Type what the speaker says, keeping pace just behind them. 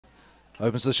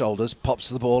Opens the shoulders, pops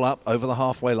the ball up over the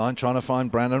halfway line, trying to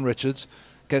find Brandon Richards.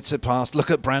 Gets it past.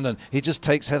 Look at Brandon. He just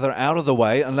takes Heather out of the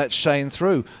way and lets Shane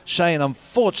through. Shane,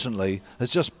 unfortunately, has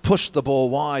just pushed the ball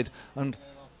wide, and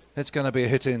it's going to be a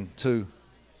hit in to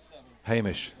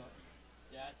Hamish.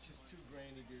 Yeah, it's just too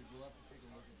grainy, dude. We'll have to take a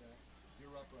look at that.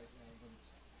 You're up right now, but it's...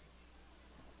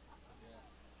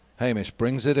 Hamish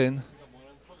brings it in.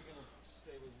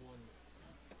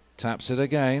 Taps it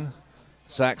again.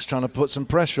 Zach's trying to put some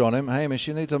pressure on him. Hamish,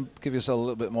 you need to give yourself a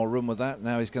little bit more room with that.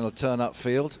 Now he's going to turn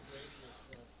upfield.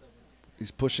 He's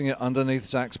pushing it underneath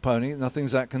Zach's pony. Nothing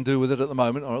Zach can do with it at the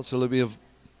moment, or else he'll be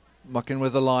mucking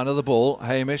with the line of the ball.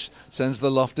 Hamish sends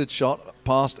the lofted shot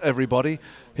past everybody.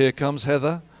 Here comes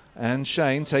Heather and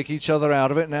Shane. Take each other out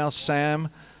of it. Now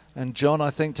Sam and John, I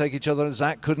think, take each other.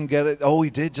 Zach couldn't get it. Oh, he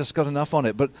did. Just got enough on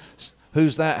it. But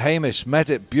who's that? Hamish met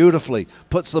it beautifully.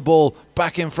 Puts the ball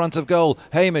back in front of goal.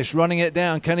 Hamish running it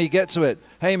down. Can he get to it?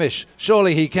 Hamish,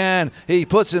 surely he can. He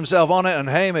puts himself on it, and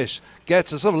Hamish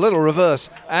gets a sort of little reverse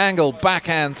angle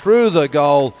backhand through the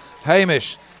goal.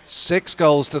 Hamish, 6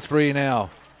 goals to 3 now.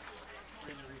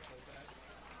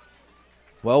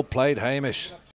 Well played, Hamish.